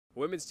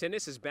Women's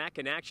tennis is back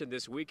in action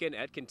this weekend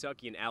at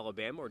Kentucky and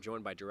Alabama. We're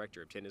joined by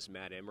Director of Tennis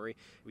Matt Emery.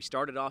 We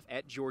started off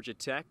at Georgia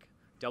Tech,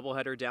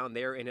 doubleheader down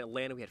there in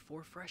Atlanta. We had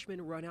 4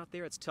 freshmen run out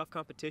there. It's tough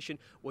competition.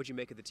 What'd you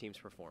make of the team's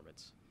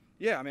performance?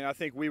 Yeah, I mean, I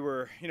think we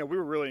were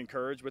really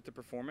encouraged with the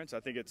performance. I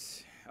think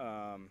it's,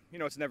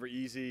 it's never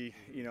easy,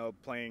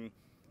 playing,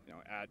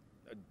 at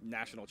a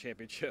national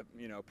championship,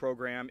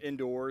 program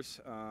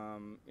indoors,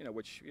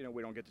 which,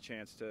 we don't get the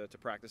chance to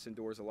practice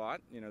indoors a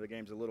lot. The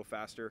game's a little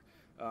faster.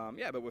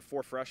 But with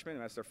 4 freshmen,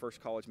 and that's their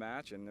first college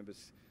match, and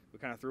we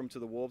kind of threw them to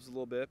the wolves a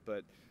little bit.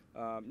 But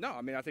no,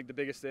 I mean, I think the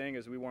biggest thing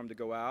is we want them to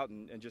go out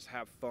and just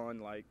have fun,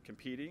 like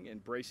competing,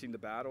 embracing the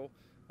battle.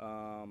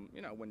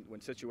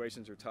 When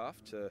situations are tough,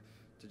 to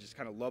just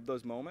kind of love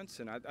those moments,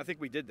 and I think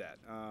we did that.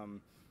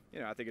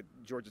 I think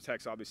Georgia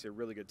Tech's obviously a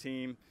really good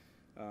team,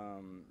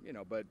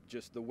 but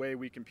just the way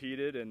we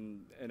competed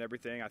and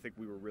everything, I think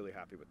we were really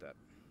happy with that.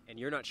 And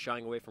you're not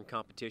shying away from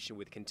competition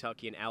with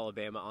Kentucky and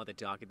Alabama on the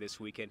docket this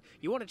weekend.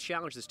 You want to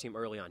challenge this team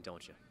early on,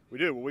 don't you? We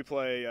do. Well, we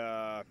play,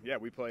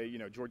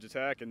 Georgia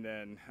Tech, and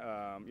then,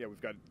 we've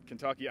got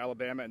Kentucky,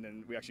 Alabama, and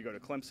then we actually go to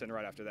Clemson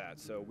right after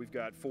that. So we've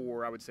got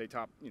 4, I would say,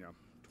 top,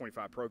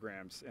 25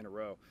 programs in a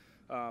row.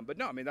 But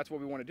no, I mean, that's what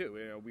we want to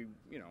do.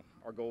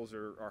 Our goals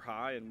are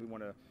high, and we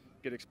want to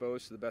get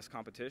exposed to the best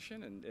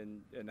competition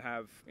and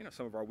have,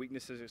 some of our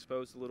weaknesses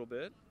exposed a little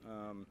bit.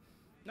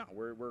 No,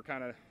 we're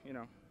kind of,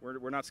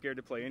 we're not scared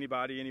to play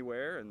anybody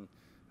anywhere, and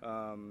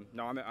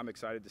no, I'm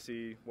excited to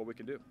see what we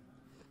can do.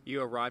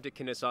 You arrived at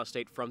Kennesaw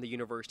State from the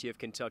University of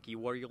Kentucky.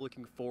 What are you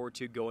looking forward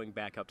to going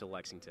back up to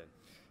Lexington?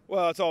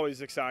 Well, it's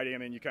always exciting. I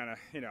mean, you kind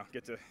of,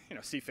 get to,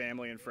 see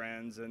family and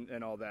friends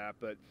and all that.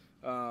 But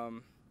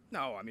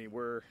no, I mean,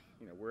 we're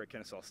at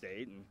Kennesaw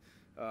State, and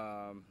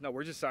no,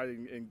 we're just excited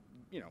and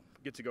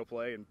get to go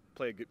play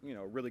a good,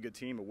 really good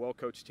team, a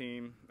well-coached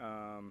team,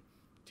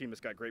 team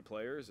that's got great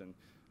players, and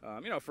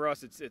for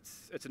us,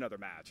 it's another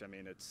match. I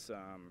mean, it's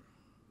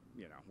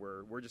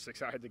we're just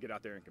excited to get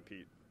out there and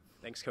compete.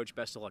 Thanks, Coach.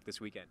 Best of luck this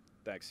weekend.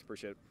 Thanks.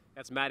 Appreciate it.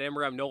 That's Matt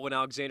Emery. I'm Nolan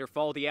Alexander.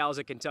 Follow the Owls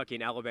at Kentucky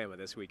and Alabama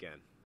this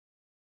weekend.